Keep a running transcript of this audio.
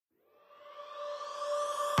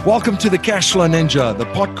Welcome to the Cashflow Ninja, the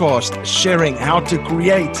podcast sharing how to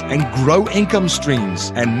create and grow income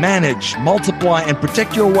streams and manage, multiply, and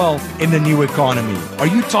protect your wealth in the new economy. Are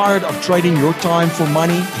you tired of trading your time for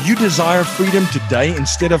money? Do you desire freedom today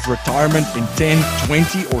instead of retirement in 10,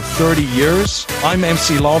 20, or 30 years? I'm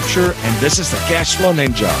MC Laubscher, and this is the Cashflow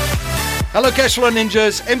Ninja. Hello, Cashflow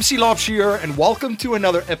Ninjas. MC Laubscher here, and welcome to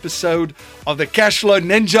another episode of the Cashflow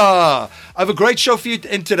Ninja. I have a great show for you.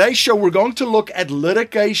 In today's show, we're going to look at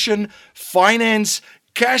litigation, finance,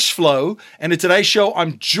 cash flow. And in today's show,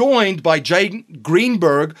 I'm joined by Jay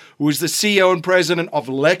Greenberg, who is the CEO and president of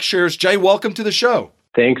LexShares. Jay, welcome to the show.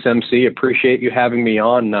 Thanks, MC. Appreciate you having me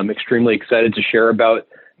on. I'm extremely excited to share about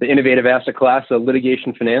the innovative asset class of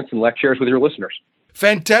litigation finance and LexShares with your listeners.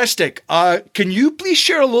 Fantastic. Can you please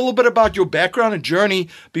share a little bit about your background and journey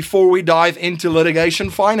before we dive into litigation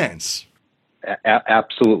finance?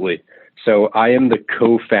 Absolutely. So I am the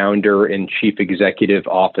co-founder and chief executive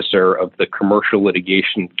officer of the commercial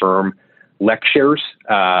litigation firm LexShares.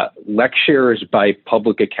 LexShares, by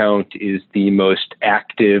public account, is the most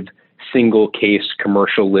active single case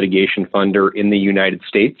commercial litigation funder in the United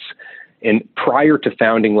States. And prior to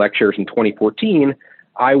founding LexShares in 2014,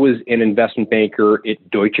 I was an investment banker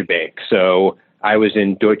at Deutsche Bank. So I was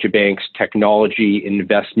in Deutsche Bank's technology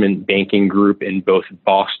investment banking group in both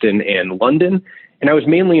Boston and London. And I was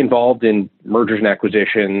mainly involved in mergers and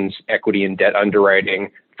acquisitions, equity and debt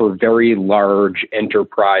underwriting for very large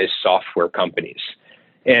enterprise software companies.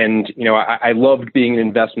 And, I loved being an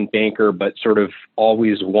investment banker, but sort of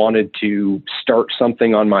always wanted to start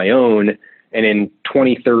something on my own. And in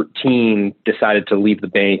 2013, decided to leave the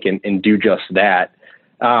bank and do just that.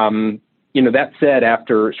 That said,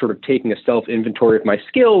 after sort of taking a self-inventory of my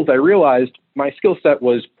skills, I realized my skill set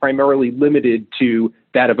was primarily limited to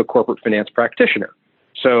that of a corporate finance practitioner.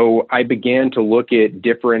 So I began to look at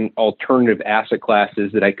different alternative asset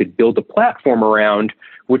classes that I could build a platform around,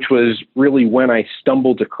 which was really when I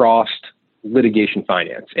stumbled across litigation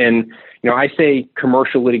finance. And, I say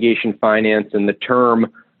commercial litigation finance, and the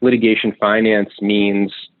term litigation finance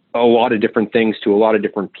means a lot of different things to a lot of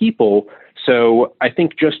different people. So I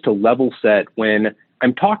think just to level set, when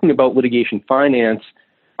I'm talking about litigation finance,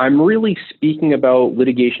 I'm really speaking about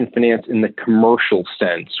litigation finance in the commercial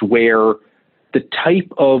sense, where the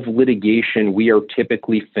type of litigation we are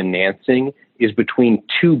typically financing is between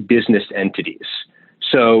two business entities.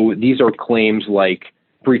 So these are claims like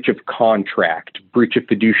breach of contract, breach of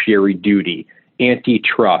fiduciary duty,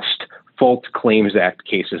 antitrust, False Claims Act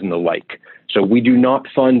cases, and the like. So we do not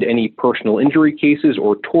fund any personal injury cases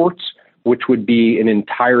or torts, which would be an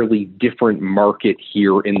entirely different market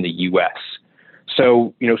here in the U.S.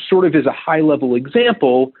 So, sort of as a high-level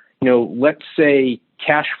example, let's say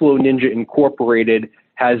Cashflow Ninja Incorporated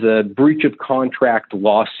has a breach of contract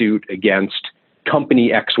lawsuit against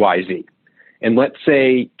company XYZ. And let's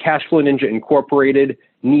say Cashflow Ninja Incorporated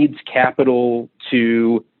needs capital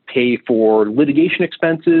to pay for litigation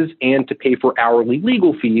expenses and to pay for hourly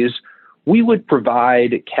legal fees. We would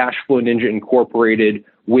provide Cashflow Ninja Incorporated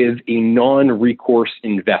with a non-recourse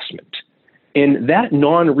investment. And that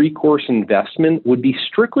non-recourse investment would be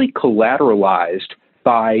strictly collateralized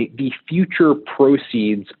by the future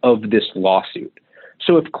proceeds of this lawsuit.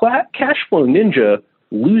 So if Cashflow Ninja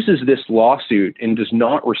loses this lawsuit and does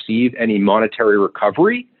not receive any monetary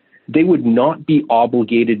recovery, they would not be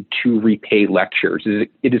obligated to repay LexShares.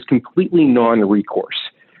 It is completely non-recourse.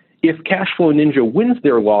 If Cashflow Ninja wins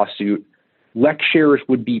their lawsuit, LexShares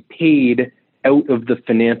would be paid out of the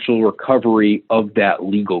financial recovery of that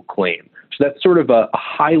legal claim. So that's sort of a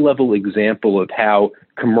high-level example of how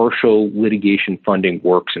commercial litigation funding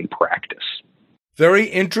works in practice. Very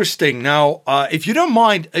interesting. Now, if you don't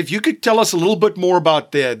mind, if you could tell us a little bit more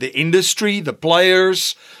about the industry, the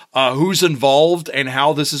players, who's involved, and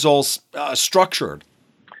how this is all structured.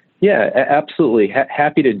 Yeah, absolutely.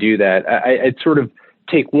 Happy to do that. I'd sort of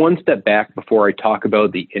take one step back before I talk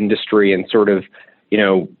about the industry and sort of,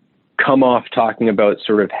 come off talking about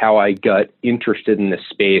sort of how I got interested in this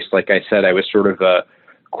space. Like I said, I was sort of a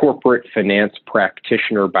corporate finance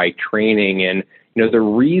practitioner by training. And, the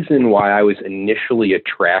reason why I was initially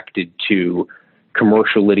attracted to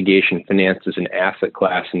commercial litigation finance as an asset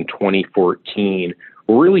class in 2014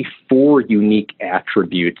 were really four unique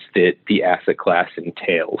attributes that the asset class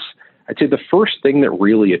entails. I'd say the first thing that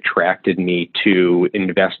really attracted me to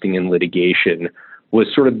investing in litigation was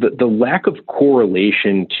sort of the lack of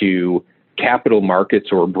correlation to capital markets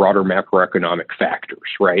or broader macroeconomic factors,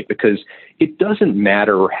 right? Because it doesn't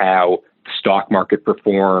matter how the stock market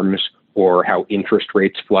performs or how interest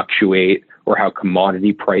rates fluctuate or how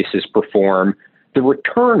commodity prices perform. the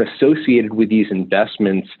return associated with these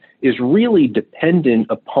investments is really dependent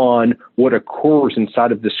upon what occurs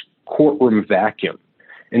inside of this courtroom vacuum.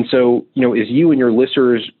 And so, as you and your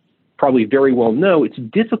listeners probably very well know, it's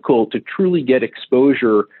difficult to truly get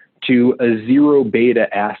exposure to a zero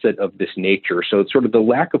beta asset of this nature. So it's sort of the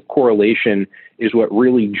lack of correlation is what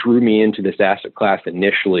really drew me into this asset class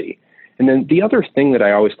initially. And then the other thing that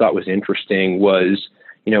I always thought was interesting was,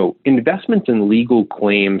 investments in legal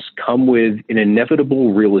claims come with an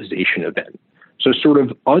inevitable realization event. So sort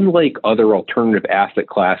of unlike other alternative asset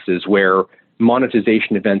classes where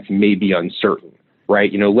monetization events may be uncertain,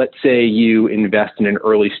 right? Let's say you invest in an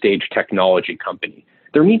early stage technology company.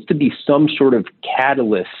 There needs to be some sort of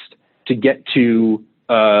catalyst to get to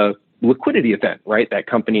a liquidity event, right? That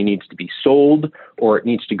company needs to be sold or it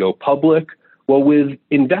needs to go public. Well, with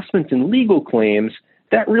investments in legal claims,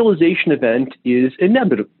 that realization event is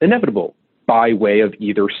inevitable by way of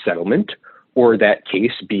either settlement or that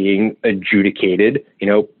case being adjudicated,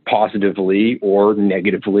 positively or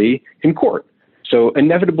negatively in court. So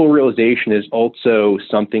inevitable realization is also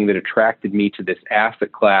something that attracted me to this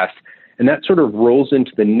asset class. And that sort of rolls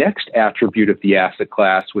into the next attribute of the asset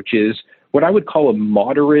class, which is what I would call a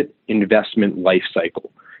moderate investment life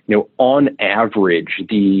cycle. On average,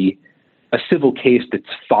 a civil case that's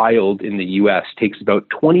filed in the US takes about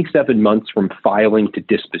 27 months from filing to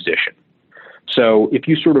disposition. So if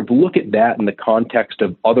you sort of look at that in the context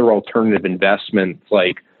of other alternative investments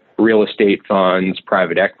like real estate funds,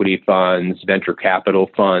 private equity funds, venture capital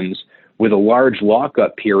funds, with a large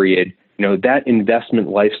lockup period, that investment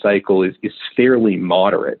life cycle is fairly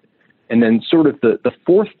moderate. And then sort of the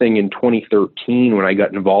fourth thing in 2013, when I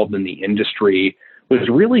got involved in the industry, was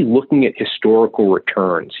really looking at historical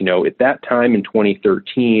returns. At that time in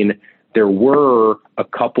 2013, there were a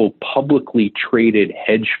couple publicly traded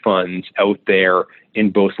hedge funds out there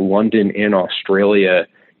in both London and Australia,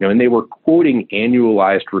 and they were quoting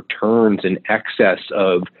annualized returns in excess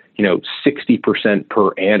of, 60%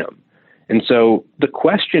 per annum. And so the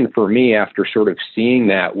question for me after sort of seeing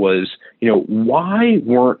that was, why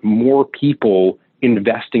weren't more people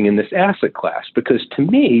investing in this asset class? Because to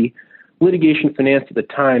me, litigation finance at the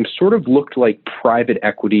time sort of looked like private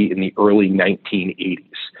equity in the early 1980s.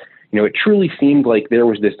 It truly seemed like there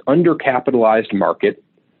was this undercapitalized market,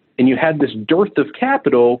 and you had this dearth of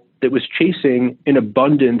capital that was chasing an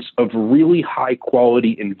abundance of really high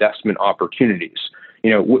quality investment opportunities,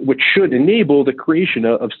 which should enable the creation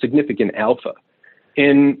of significant alpha.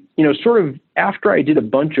 And, sort of after I did a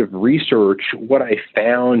bunch of research, what I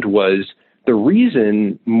found was the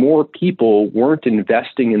reason more people weren't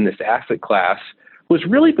investing in this asset class was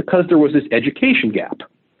really because there was this education gap,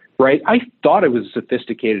 right? I thought I was a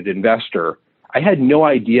sophisticated investor. I had no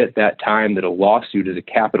idea at that time that a lawsuit is a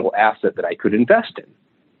capital asset that I could invest in.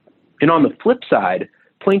 And on the flip side,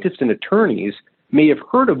 plaintiffs and attorneys may have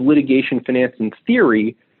heard of litigation finance in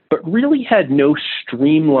theory, but really had no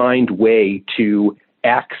streamlined way to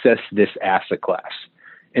access this asset class.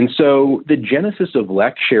 And so the genesis of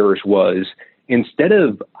LexShares was, instead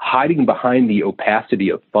of hiding behind the opacity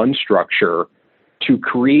of fund structure, to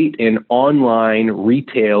create an online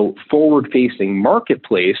retail forward-facing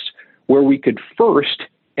marketplace where we could first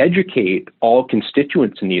educate all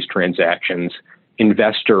constituents in these transactions,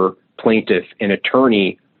 investor, plaintiff, and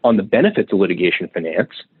attorney, on the benefits of litigation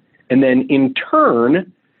finance, and then in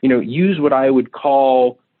turn, use what I would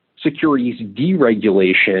call securities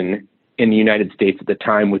deregulation in the United States at the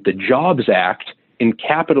time with the Jobs Act and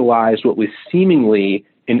capitalize what was seemingly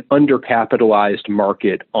an undercapitalized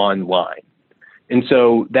market online. And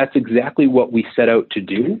so that's exactly what we set out to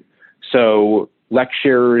do. So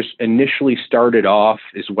LexShares initially started off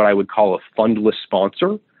as what I would call a fundless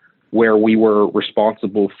sponsor, where we were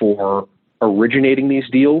responsible for originating these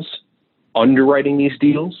deals, underwriting these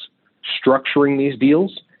deals, structuring these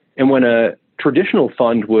deals. And when a traditional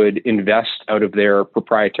fund would invest out of their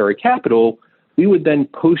proprietary capital, we would then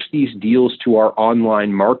post these deals to our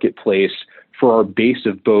online marketplace for our base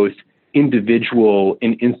of both individual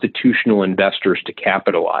and institutional investors to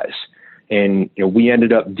capitalize. And we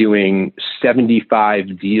ended up doing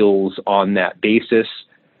 75 deals on that basis,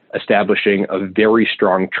 establishing a very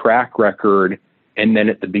strong track record. And then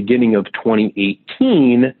at the beginning of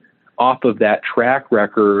 2018, off of that track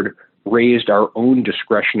record, raised our own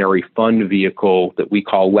discretionary fund vehicle that we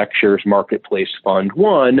call LexShares Marketplace Fund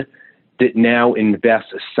 1, that now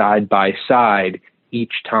invests side by side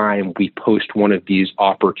each time we post one of these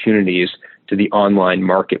opportunities to the online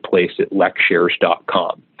marketplace at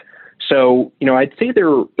lexshares.com. So, I'd say there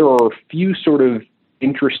are a few sort of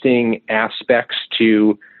interesting aspects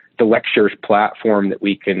to the LexShares platform that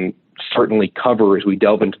we can certainly cover as we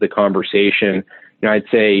delve into the conversation. I'd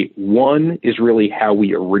say one is really how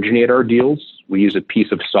we originate our deals. We use a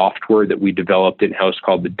piece of software that we developed in-house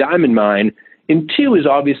called the Diamond Mine. And two is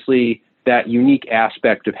obviously that unique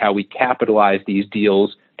aspect of how we capitalize these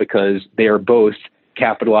deals, because they are both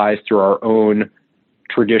capitalized through our own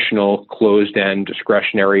traditional closed-end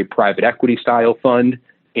discretionary private equity style fund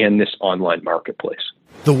and this online marketplace.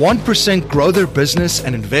 The 1% grow their business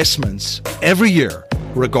and investments every year,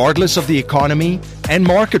 regardless of the economy and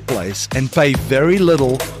marketplace, and pay very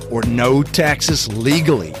little or no taxes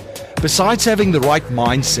legally. Besides having the right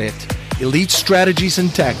mindset, elite strategies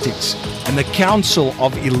and tactics, and the council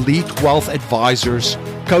of elite wealth advisors,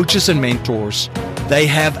 coaches, and mentors, they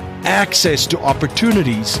have access to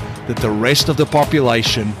opportunities that the rest of the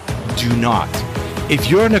population do not. If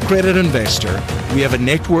you're an accredited investor, we have a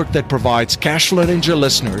network that provides Cashflow Ninja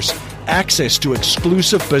listeners access to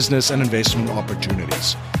exclusive business and investment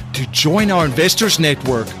opportunities. To join our investors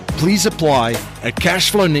network, please apply at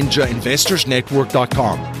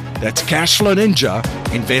cashflowninjainvestorsnetwork.com. That's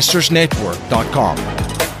cashflowninjainvestorsnetwork.com.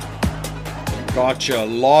 Gotcha. A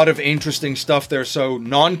lot of interesting stuff there. So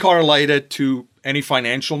non-correlated to any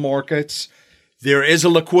financial markets. There is a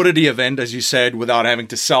liquidity event, as you said, without having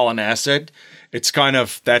to sell an asset. It's kind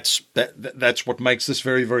of, that's what makes this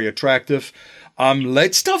very, very attractive.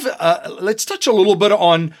 Let's touch a little bit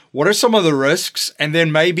on what are some of the risks, and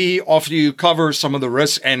then maybe after you cover some of the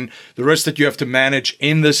risks and the risks that you have to manage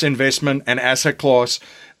in this investment and asset class,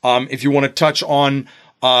 if you want to touch on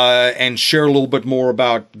and share a little bit more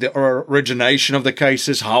about the origination of the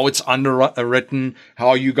cases, how it's underwritten,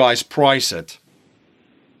 how you guys price it.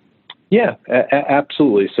 Yeah,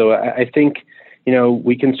 absolutely. So I think,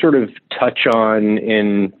 we can sort of touch on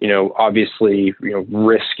obviously,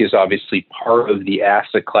 risk is obviously part of the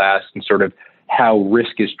asset class, and sort of how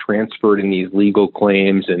risk is transferred in these legal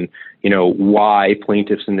claims, and, why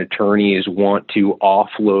plaintiffs and attorneys want to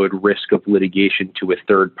offload risk of litigation to a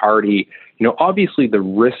third party. Obviously the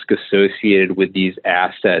risk associated with these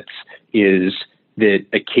assets is that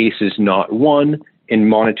a case is not won and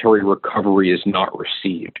monetary recovery is not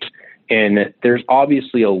received. And there's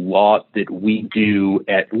obviously a lot that we do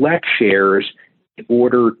at LexShares in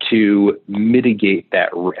order to mitigate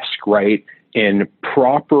that risk, right? And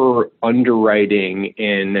proper underwriting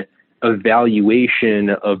and evaluation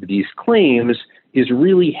of these claims is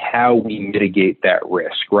really how we mitigate that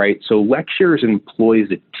risk, right? So LexShares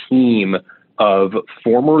employs a team of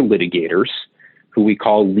former litigators who we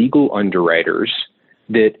call legal underwriters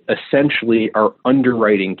that essentially are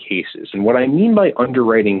underwriting cases. And what I mean by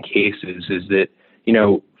underwriting cases is that,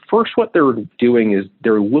 first what they're doing is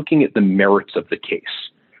they're looking at the merits of the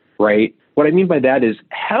case, right? What I mean by that is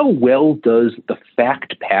how well does the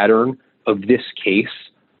fact pattern of this case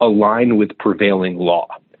align with prevailing law,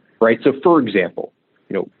 right? So for example,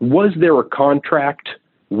 was there a contract?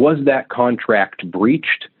 Was that contract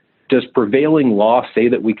breached? Does prevailing law say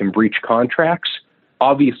that we can breach contracts?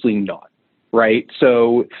 Obviously not. Right.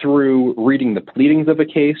 So through reading the pleadings of a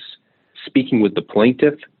case, speaking with the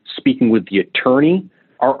plaintiff, speaking with the attorney,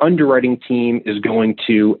 our underwriting team is going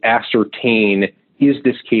to ascertain, is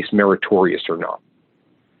this case meritorious or not?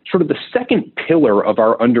 Sort of the second pillar of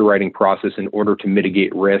our underwriting process in order to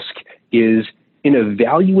mitigate risk is in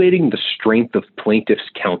evaluating the strength of plaintiff's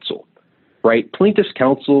counsel, right? Plaintiff's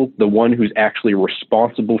counsel, the one who's actually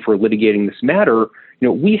responsible for litigating this matter,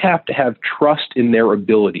 we have to have trust in their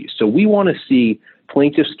abilities. So we want to see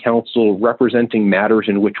plaintiff's counsel representing matters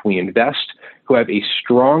in which we invest, who have a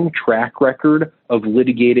strong track record of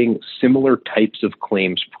litigating similar types of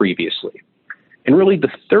claims previously. And really the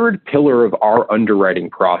third pillar of our underwriting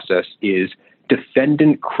process is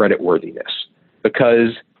defendant creditworthiness,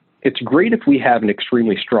 because it's great if we have an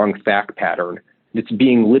extremely strong fact pattern that's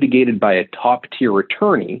being litigated by a top-tier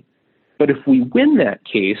attorney, but if we win that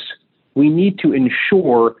case, we need to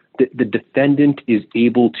ensure that the defendant is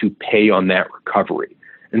able to pay on that recovery.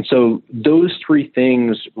 And so those three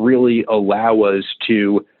things really allow us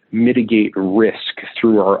to mitigate risk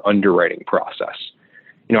through our underwriting process.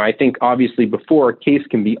 I think obviously before a case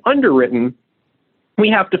can be underwritten, we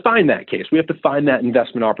have to find that case. We have to find that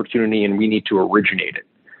investment opportunity, and we need to originate it.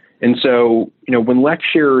 And so, when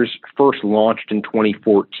LexShares first launched in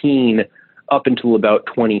 2014 up until about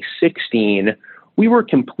 2016, we were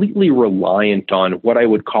completely reliant on what I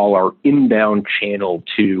would call our inbound channel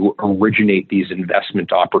to originate these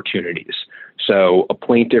investment opportunities. So a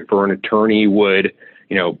plaintiff or an attorney would,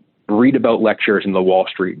 read about LexShares in the Wall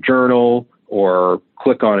Street Journal or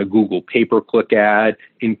click on a Google pay-per-click ad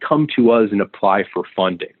and come to us and apply for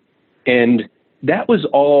funding. And that was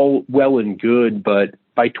all well and good, but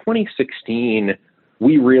by 2016,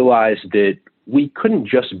 we realized that we couldn't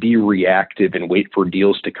just be reactive and wait for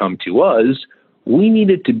deals to come to us. We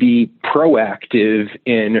needed to be proactive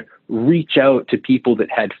and reach out to people that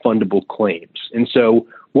had fundable claims. And so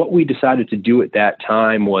what we decided to do at that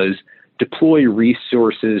time was deploy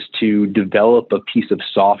resources to develop a piece of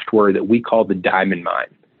software that we call the Diamond Mine.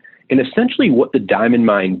 And essentially what the Diamond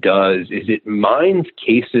Mine does is it mines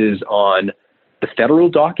cases on the federal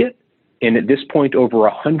docket and at this point over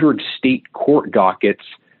 100 state court dockets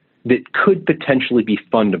that could potentially be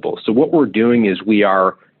fundable. So what we're doing is we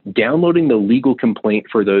are downloading the legal complaint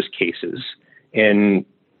for those cases. And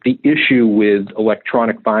the issue with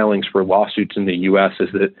electronic filings for lawsuits in the US is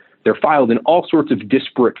that they're filed in all sorts of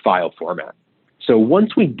disparate file format. So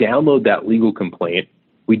once we download that legal complaint,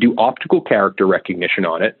 we do optical character recognition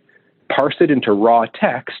on it, parse it into raw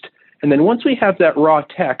text, and then once we have that raw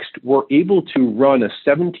text, we're able to run a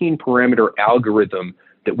 17-parameter algorithm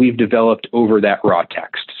that we've developed over that raw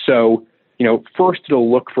text. So, first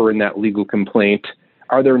it'll look for in that legal complaint,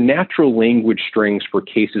 are there natural language strings for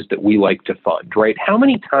cases that we like to fund, right? How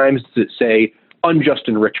many times does it say unjust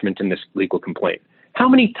enrichment in this legal complaint? How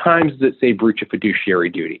many times does it say breach of fiduciary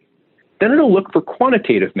duty? Then it'll look for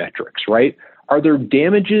quantitative metrics, right? Are there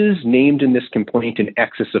damages named in this complaint in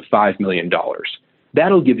excess of $5 million?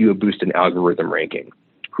 That'll give you a boost in algorithm ranking.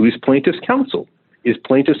 Who's plaintiff's counsel? Is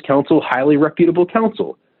plaintiff's counsel highly reputable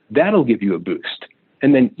counsel? That'll give you a boost.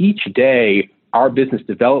 And then each day, our business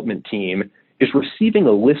development team is receiving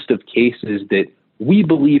a list of cases that we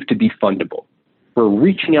believe to be fundable. We're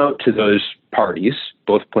reaching out to those parties,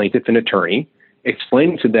 both plaintiff and attorney,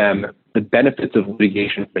 explaining to them the benefits of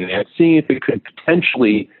litigation finance, seeing if it could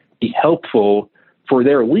potentially be helpful for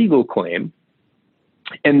their legal claim.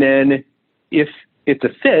 And then if it's a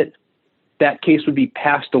fit, that case would be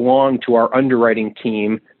passed along to our underwriting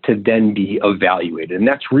team to then be evaluated. And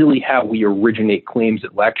that's really how we originate claims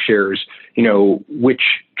at LexShares, which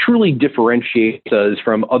truly differentiates us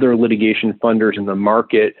from other litigation funders in the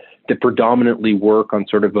market that predominantly work on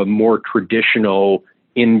sort of a more traditional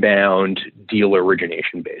inbound deal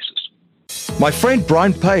origination basis. My friend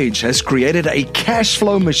Brian Page has created a cash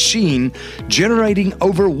flow machine generating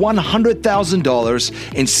over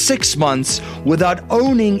 $100,000 in 6 months without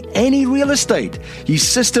owning any real estate. His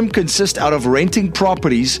system consists out of renting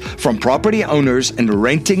properties from property owners and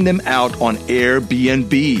renting them out on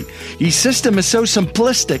Airbnb. His system is so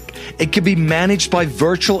simplistic, it can be managed by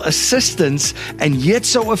virtual assistants and yet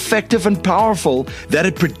so effective and powerful that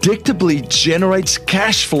it predictably generates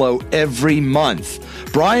cash flow every month.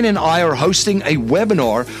 Brian and I are hosting a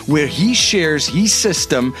webinar where he shares his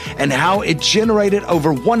system and how it generated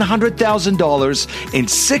over $100,000 in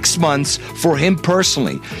 6 months for him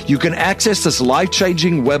personally. You can access this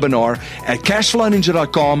life-changing webinar at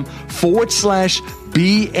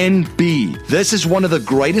cashflowninja.com/BNB. This is one of the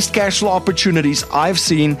greatest cash flow opportunities I've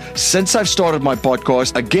seen since I've started my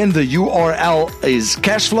podcast. Again, the URL is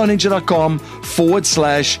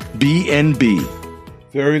cashflowninja.com/BNB.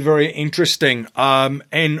 Very, very interesting.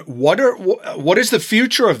 And what is the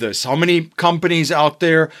future of this? How many companies out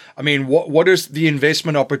there? I mean, what is the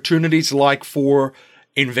investment opportunities like for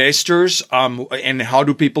investors? And how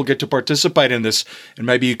do people get to participate in this? And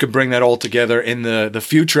maybe you could bring that all together in the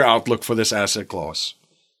future outlook for this asset class.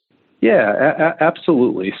 Yeah,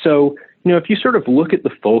 absolutely. So, if you sort of look at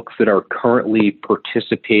the folks that are currently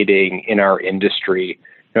participating in our industry,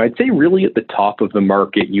 I'd say really at the top of the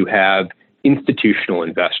market, you have institutional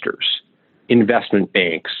investors, investment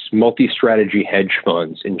banks, multi-strategy hedge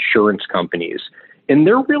funds, insurance companies, and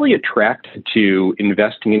they're really attracted to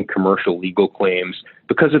investing in commercial legal claims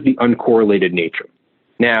because of the uncorrelated nature.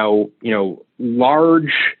 Now,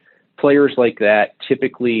 large players like that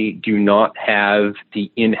typically do not have the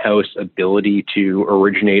in-house ability to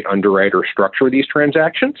originate, underwrite, or structure these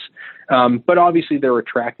transactions. But obviously they're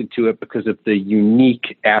attracted to it because of the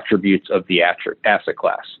unique attributes of the asset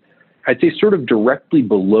class. I'd say sort of directly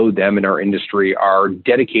below them in our industry are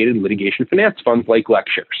dedicated litigation finance funds like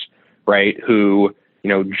LexShares, right? Who,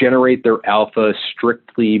 generate their alpha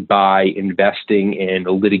strictly by investing in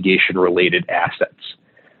litigation-related assets.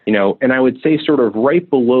 And I would say sort of right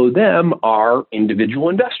below them are individual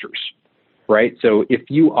investors, right? So if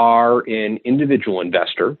you are an individual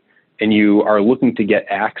investor and you are looking to get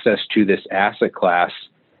access to this asset class,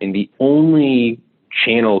 and the only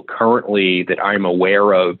channel currently that I'm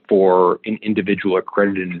aware of for an individual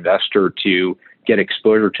accredited investor to get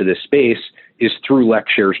exposure to this space is through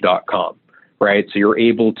lexshares.com, right? So you're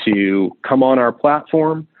able to come on our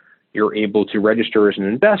platform, you're able to register as an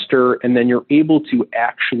investor, and then you're able to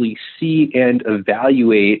actually see and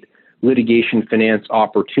evaluate litigation finance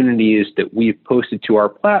opportunities that we've posted to our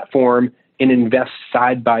platform and invest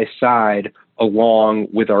side by side along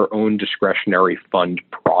with our own discretionary fund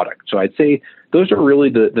product. So I'd say those are really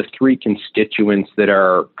the three constituents that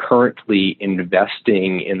are currently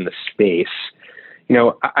investing in the space.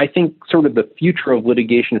 I think sort of the future of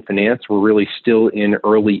litigation finance, we're really still in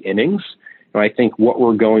early innings. I think what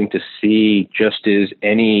we're going to see, just as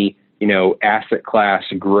any, asset class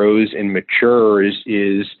grows and matures,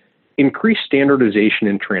 is increased standardization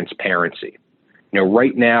and transparency.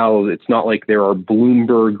 Right now, it's not like there are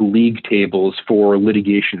Bloomberg league tables for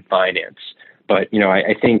litigation finance. But,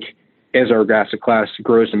 I think as our asset class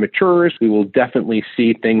grows and matures, we will definitely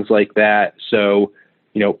see things like that. So,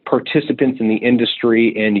 participants in the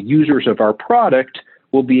industry and users of our product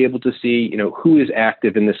will be able to see, who is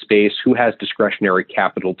active in the space, who has discretionary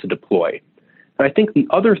capital to deploy. And I think the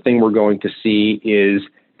other thing we're going to see is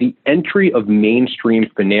the entry of mainstream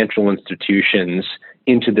financial institutions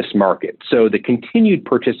into this market. So the continued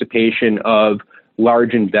participation of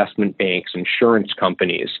large investment banks, insurance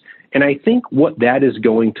companies. And I think what that is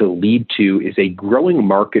going to lead to is a growing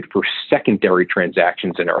market for secondary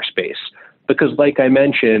transactions in our space. Because like I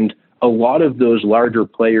mentioned, a lot of those larger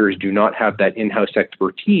players do not have that in-house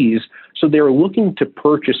expertise, so they're looking to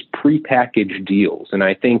purchase prepackaged deals. And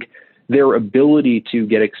I think their ability to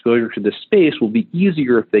get exposure to the space will be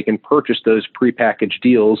easier if they can purchase those prepackaged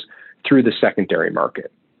deals through the secondary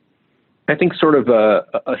market. I think sort of a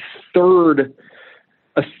third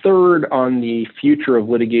on the future of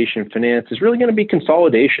litigation finance is really going to be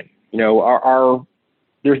consolidation.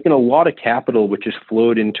 There's been a lot of capital which has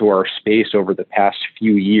flowed into our space over the past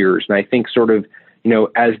few years. And I think sort of,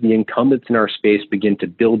 as the incumbents in our space begin to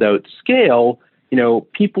build out scale,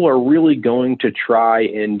 people are really going to try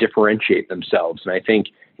and differentiate themselves. And I think,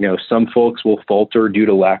 some folks will falter due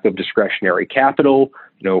to lack of discretionary capital,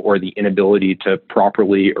 or the inability to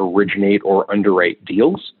properly originate or underwrite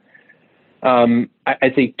deals. I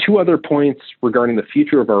think two other points regarding the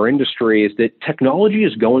future of our industry is that technology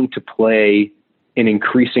is going to play an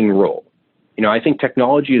increasing role. I think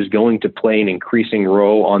technology is going to play an increasing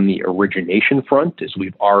role on the origination front, as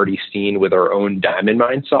we've already seen with our own Diamond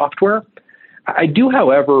Mine software. I do,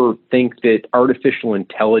 however, think that artificial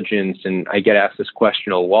intelligence, and I get asked this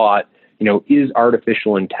question a lot, is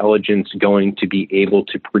artificial intelligence going to be able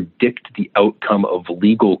to predict the outcome of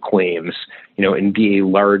legal claims, and be a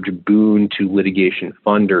large boon to litigation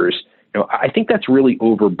funders? I think that's really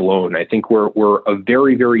overblown. I think we're a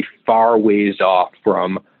very, very far ways off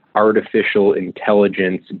from artificial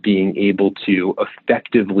intelligence being able to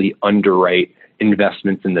effectively underwrite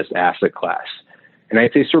investments in this asset class. And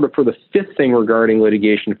I'd say sort of for the fifth thing regarding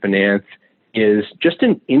litigation finance is just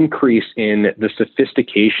an increase in the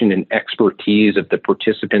sophistication and expertise of the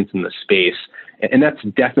participants in the space. And that's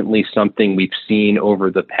definitely something we've seen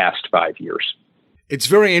over the past 5 years. It's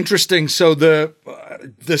very interesting. So the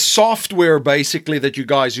software basically that you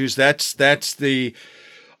guys use, that's the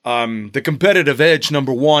competitive edge,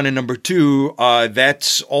 number one, and number two,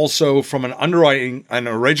 that's also from an underwriting and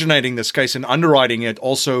originating this case and underwriting it,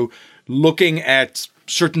 also looking at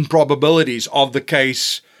certain probabilities of the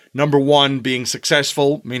case. Number one being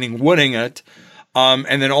successful, meaning winning it,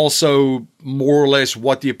 and then also more or less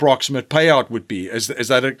what the approximate payout would be. Is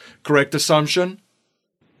that a correct assumption?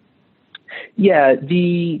 Yeah,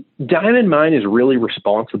 the Diamond Mine is really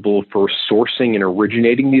responsible for sourcing and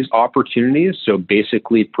originating these opportunities. So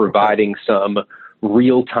basically providing some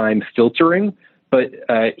real-time filtering. But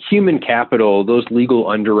human capital, those legal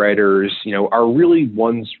underwriters, are really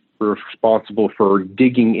ones responsible for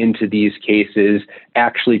digging into these cases,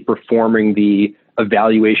 actually performing the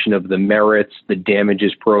evaluation of the merits, the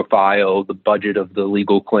damages profile, the budget of the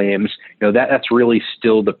legal claims. That's really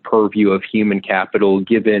still the purview of human capital,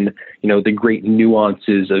 given, the great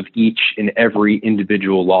nuances of each and every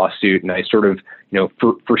individual lawsuit. And I sort of,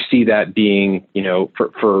 foresee that being,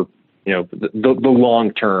 for the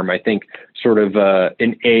long term. I think sort of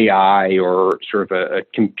an AI or sort of a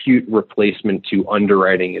compute replacement to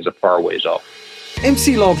underwriting is a far ways off.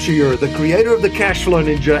 MC Lampshire, the creator of the Cashflow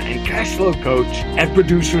Ninja and Cashflow Coach at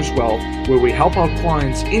Producers Wealth, where we help our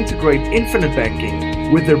clients integrate infinite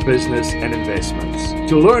banking with their business and investments.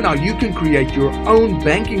 To learn how you can create your own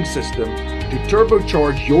banking system to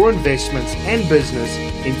turbocharge your investments and business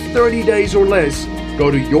in 30 days or less,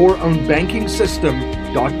 go to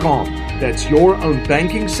yourownbankingsystem.com. That's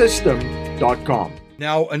yourownbankingsystem.com.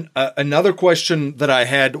 Now, another question that I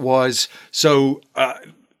had was,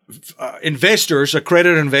 investors,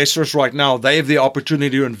 accredited investors right now, they have the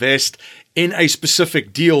opportunity to invest in a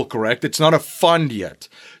specific deal, correct? It's not a fund yet.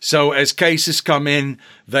 So as cases come in,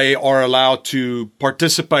 they are allowed to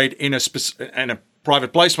participate in a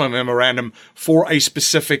private placement memorandum for a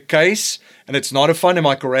specific case, and it's not a fund. Am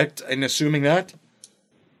I correct in assuming that?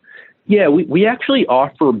 Yeah, we actually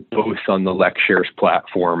offer both on the LexShares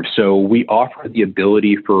platform. So we offer the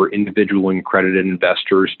ability for individual and accredited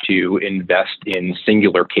investors to invest in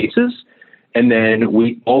singular cases. And then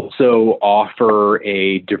we also offer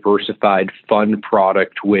a diversified fund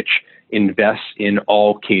product which invests in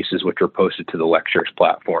all cases which are posted to the LexShares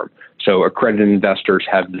platform. So accredited investors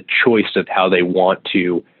have the choice of how they want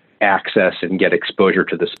to access and get exposure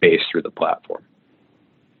to the space through the platform.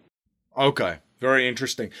 Okay. Very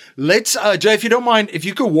interesting. Let's, Jay, if you don't mind, if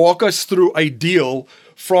you could walk us through a deal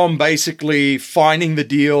from basically finding the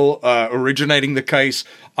deal, originating the case,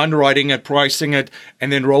 underwriting it, pricing it,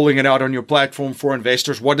 and then rolling it out on your platform for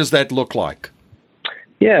investors. What does that look like?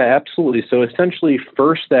 Yeah, absolutely. So essentially,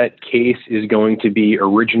 first, that case is going to be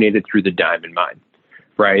originated through the diamond mine,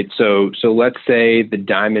 right? So let's say the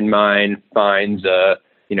diamond mine finds a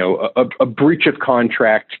breach of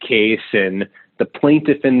contract case, and the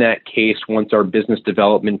plaintiff in that case, once our business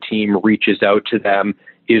development team reaches out to them,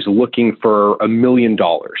 is looking for $1 million.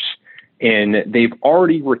 And they've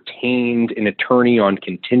already retained an attorney on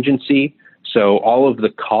contingency. So all of the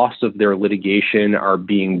costs of their litigation are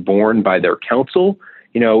being borne by their counsel,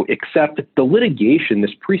 except the litigation,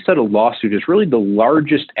 this pre-settled lawsuit, is really the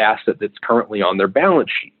largest asset that's currently on their balance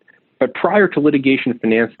sheet. But prior to litigation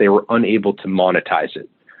finance, they were unable to monetize it.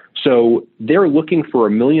 So they're looking for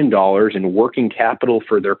 $1 million in working capital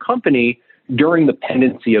for their company during the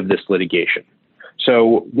pendency of this litigation.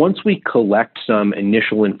 So once we collect some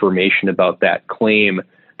initial information about that claim,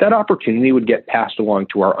 that opportunity would get passed along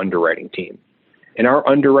to our underwriting team. And our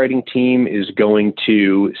underwriting team is going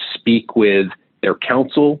to speak with their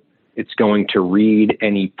counsel. It's going to read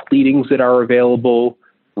any pleadings that are available,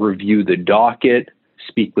 review the docket,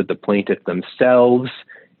 speak with the plaintiff themselves.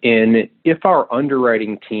 And if our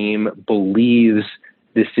underwriting team believes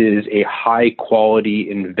this is a high quality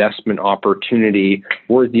investment opportunity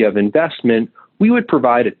worthy of investment, we would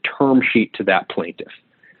provide a term sheet to that plaintiff.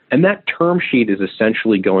 And that term sheet is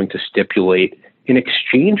essentially going to stipulate, in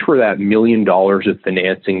exchange for that $1 million of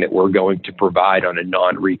financing that we're going to provide on a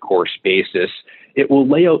non-recourse basis, it will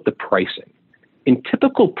lay out the pricing. And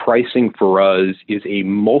typical pricing for us is a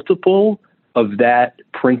multiple of that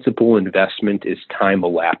principal investment as time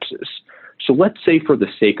elapses. So let's say, for the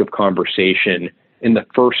sake of conversation, in the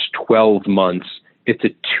first 12 months, it's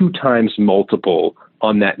a 2x multiple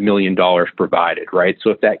on that $1 million provided, right? So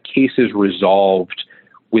if that case is resolved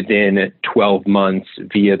within 12 months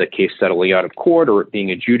via the case settling out of court or it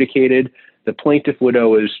being adjudicated, the plaintiff would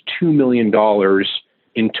owe us $2 million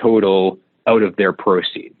in total out of their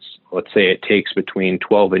proceeds. Let's say it takes between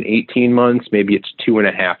 12 and 18 months, maybe it's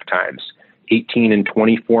 2.5 times. 18 and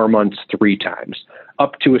 24 months, 3 times,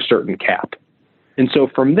 up to a certain cap. And so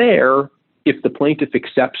from there, if the plaintiff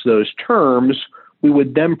accepts those terms, we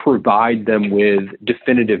would then provide them with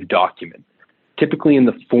definitive document, typically in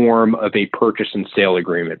the form of a purchase and sale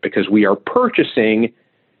agreement, because we are purchasing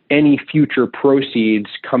any future proceeds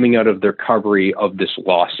coming out of the recovery of this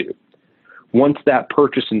lawsuit. Once that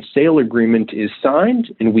purchase and sale agreement is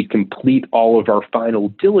signed and we complete all of our final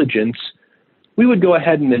diligence, we would go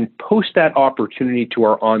ahead and then post that opportunity to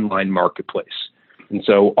our online marketplace. And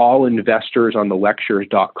so all investors on the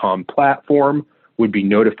LexShares.com platform would be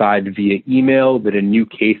notified via email that a new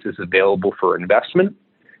case is available for investment.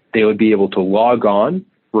 They would be able to log on,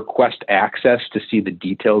 request access to see the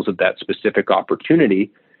details of that specific opportunity.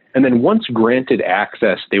 And then once granted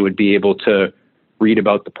access, they would be able to read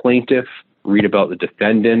about the plaintiff, read about the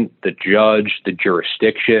defendant, the judge, the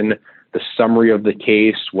jurisdiction, the summary of the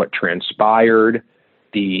case, what transpired,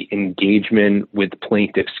 the engagement with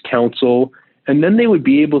plaintiff's counsel, and then they would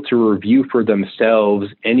be able to review for themselves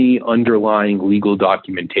any underlying legal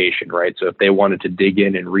documentation, right? So if they wanted to dig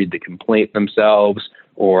in and read the complaint themselves,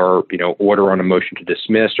 or, order on a motion to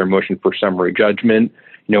dismiss or motion for summary judgment,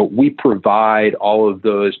 we provide all of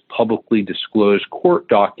those publicly disclosed court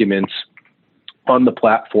documents on the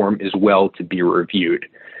platform as well to be reviewed.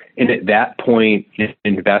 And at that point, an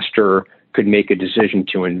investor could make a decision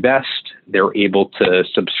to invest. They're able to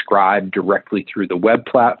subscribe directly through the web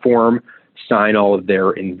platform, sign all of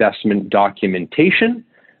their investment documentation,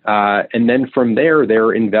 and then from there,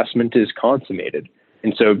 their investment is consummated.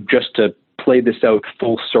 And so just to play this out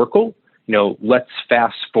full circle, let's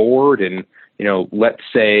fast forward and, let's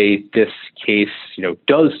say this case,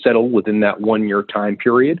 does settle within that 1-year time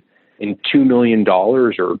period, and $2 million,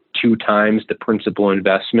 or 2 times the principal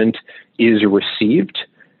investment, is received.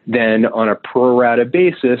 Then on a pro rata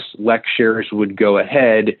basis, LexShares would go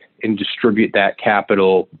ahead and distribute that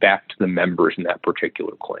capital back to the members in that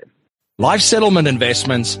particular claim. Life settlement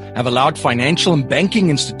investments have allowed financial and banking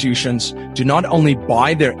institutions to not only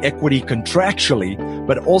buy their equity contractually,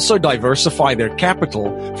 but also diversify their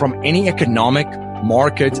capital from any economic,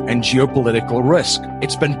 market, and geopolitical risk.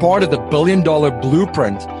 It's been part of the billion-dollar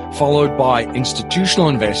blueprint followed by institutional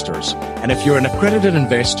investors. And if you're an accredited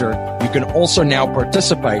investor, you can also now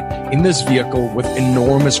participate in this vehicle with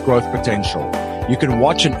enormous growth potential. You can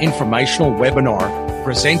watch an informational webinar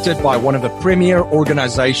presented by one of the premier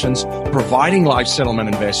organizations providing life settlement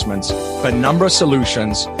investments, Penumbra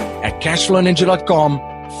Solutions, at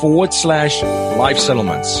cashflowninja.com/life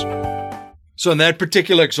settlements. So in that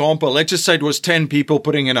particular example, let's just say it was 10 people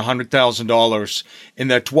putting in $100,000 in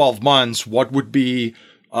that 12 months. What would the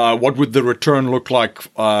return look like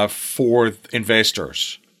for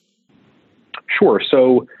investors? Sure.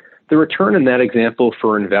 So the return in that example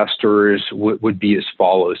for investors would be as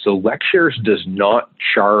follows. So LexShares does not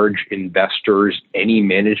charge investors any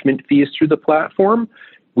management fees through the platform.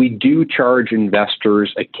 We do charge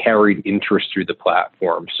investors a carried interest through the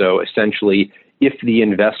platform. So essentially, if the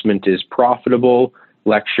investment is profitable,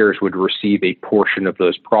 LexShares would receive a portion of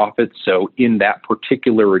those profits. So in that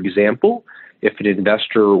particular example, if an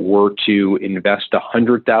investor were to invest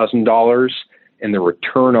 $100,000 and the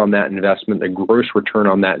return on that investment, the gross return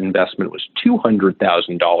on that investment was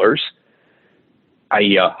 $200,000,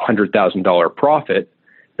 i.e. a $100,000 profit,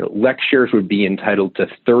 LexShares would be entitled to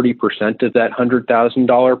 30% of that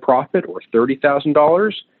 $100,000 profit, or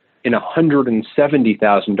 $30,000, and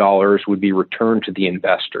 $170,000 would be returned to the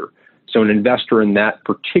investor. So an investor in that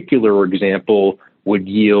particular example would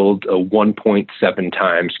yield a 1.7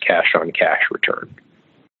 times cash on cash return.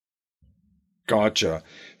 Gotcha.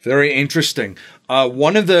 Very interesting.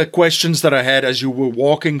 One of the questions that I had as you were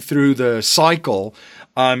walking through the cycle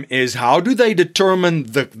is how do they determine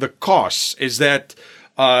the costs? Is that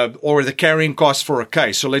or the carrying costs for a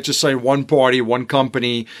case? So let's just say one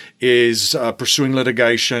company is pursuing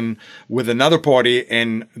litigation with another party,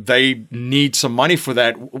 and they need some money for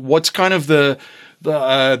that. What's kind of the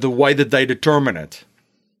way that they determine it,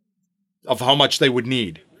 of how much they would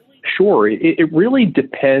need? Sure. It really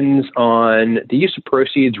depends on, the use of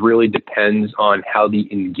proceeds really depends on how the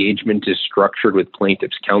engagement is structured with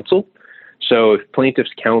plaintiff's counsel. So if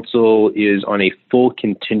plaintiff's counsel is on a full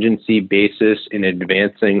contingency basis in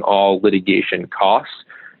advancing all litigation costs,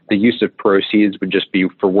 the use of proceeds would just be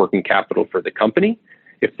for working capital for the company.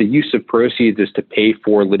 If the use of proceeds is to pay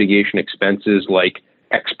for litigation expenses like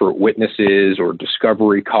expert witnesses or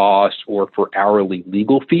discovery costs or for hourly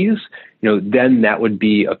legal fees, then that would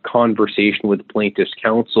be a conversation with plaintiff's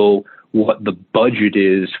counsel what the budget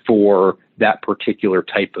is for that particular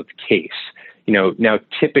type of case. Now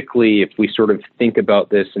typically, if we sort of think about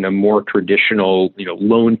this in a more traditional,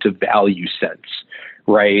 loan to value sense,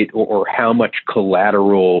 right, or how much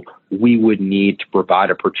collateral we would need to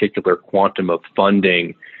provide a particular quantum of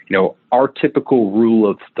funding, our typical rule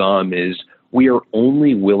of thumb is we are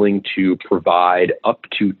only willing to provide up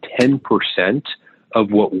to 10%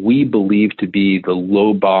 of what we believe to be the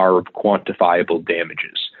low bar of quantifiable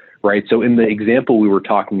damages, right? So in the example we were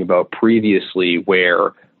talking about previously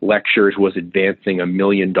where LexShares was advancing $1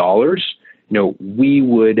 million, we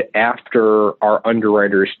would, after our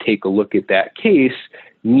underwriters take a look at that case,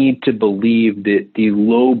 need to believe that the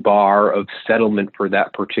low bar of settlement for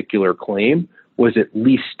that particular claim was at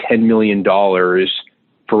least $10 million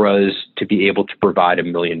for us to be able to provide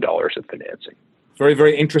 $1 million of financing. Very,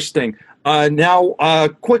 very interesting. Now, a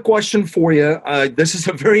quick question for you. This is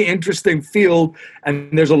a very interesting field,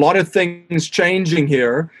 and there's a lot of things changing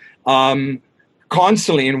here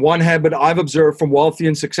constantly. And one habit I've observed from wealthy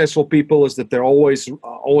and successful people is that they're always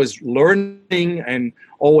learning and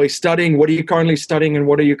always studying. What are you currently studying, and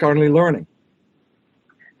what are you currently learning?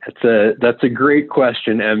 That's a great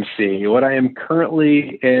question, MC. What I am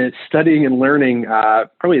currently studying and learning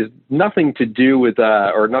probably has nothing to do with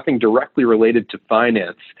or nothing directly related to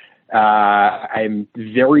finance. I'm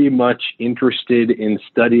very much interested in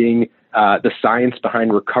studying the science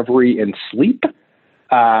behind recovery and sleep.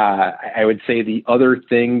 I would say the other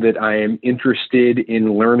thing that I am interested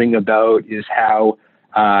in learning about is how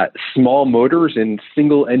small motors and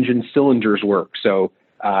single engine cylinders work. So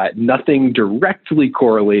nothing directly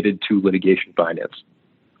correlated to litigation finance.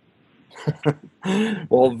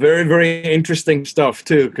 Well, very, very interesting stuff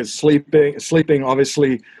too, because sleeping,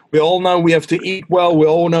 obviously, we all know we have to eat well. We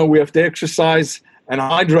all know we have to exercise and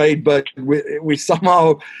hydrate, but we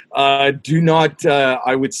somehow do not,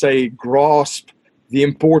 I would say, grasp the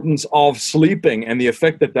importance of sleeping and the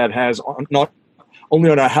effect that has on, not only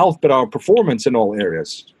on our health, but our performance in all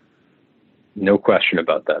areas. No question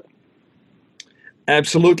about that.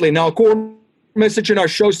 Absolutely. Now, according message in our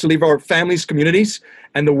show is to leave our families, communities,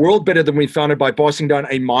 and the world better than we found it by passing down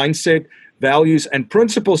a mindset, values, and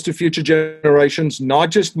principles to future generations, not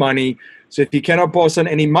just money. So if you cannot pass on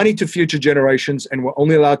any money to future generations and we're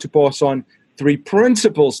only allowed to pass on 3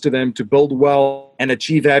 principles to them to build wealth and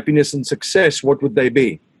achieve happiness and success, what would they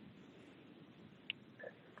be?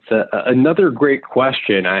 It's another great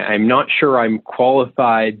question. I'm not sure I'm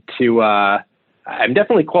qualified to I'm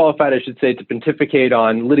definitely qualified, I should say, to pontificate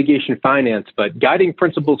on litigation finance, but guiding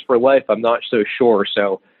principles for life, I'm not so sure.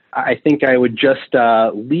 So I think I would just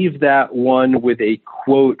leave that one with a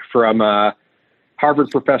quote from Harvard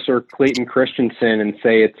professor Clayton Christensen and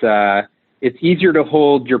say it's easier to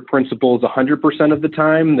hold your principles 100% of the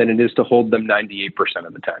time than it is to hold them 98%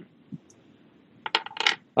 of the time.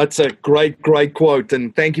 That's a great quote,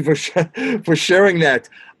 and thank you for sharing that.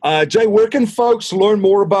 Jay, where can folks learn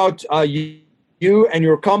more about you and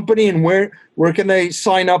your company, and where can they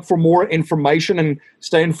sign up for more information and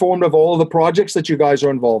stay informed of all of the projects that you guys are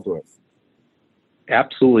involved with?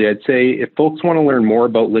 Absolutely. I'd say if folks want to learn more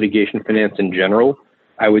about litigation finance in general,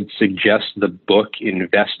 I would suggest the book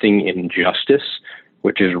Investing in Justice,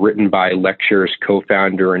 which is written by Lexshare's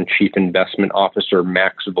co-founder and chief investment officer,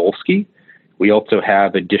 Max Volsky. We also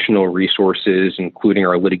have additional resources, including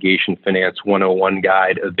our Litigation Finance 101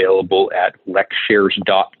 guide, available at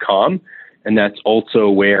lexshares.com. And that's also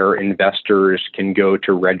where investors can go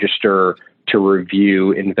to register to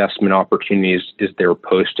review investment opportunities as they're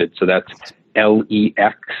posted. So that's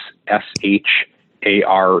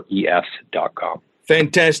lexshares.com.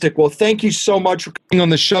 Fantastic. Well, thank you so much for coming on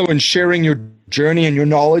the show and sharing your journey and your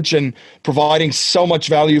knowledge and providing so much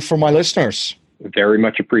value for my listeners. Very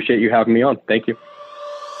much appreciate you having me on. Thank you.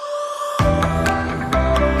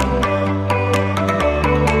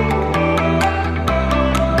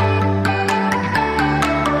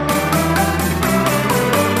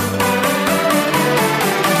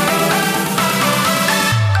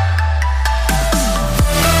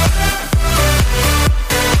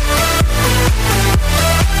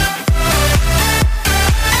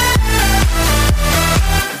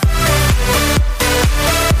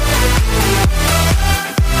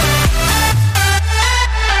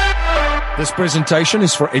 This presentation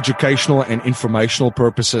is for educational and informational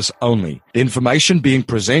purposes only. The information being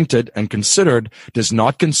presented and considered does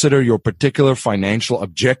not consider your particular financial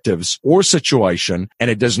objectives or situation, and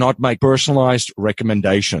it does not make personalized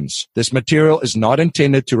recommendations. This material is not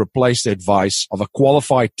intended to replace the advice of a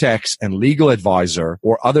qualified tax and legal advisor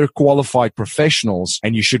or other qualified professionals,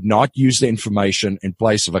 and you should not use the information in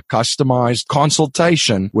place of a customized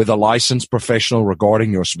consultation with a licensed professional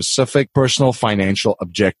regarding your specific personal financial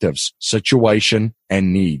objectives, situation,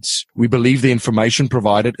 and needs. We believe the information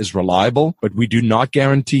provided is reliable, but we do not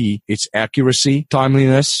guarantee its accuracy,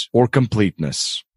 timeliness, or completeness.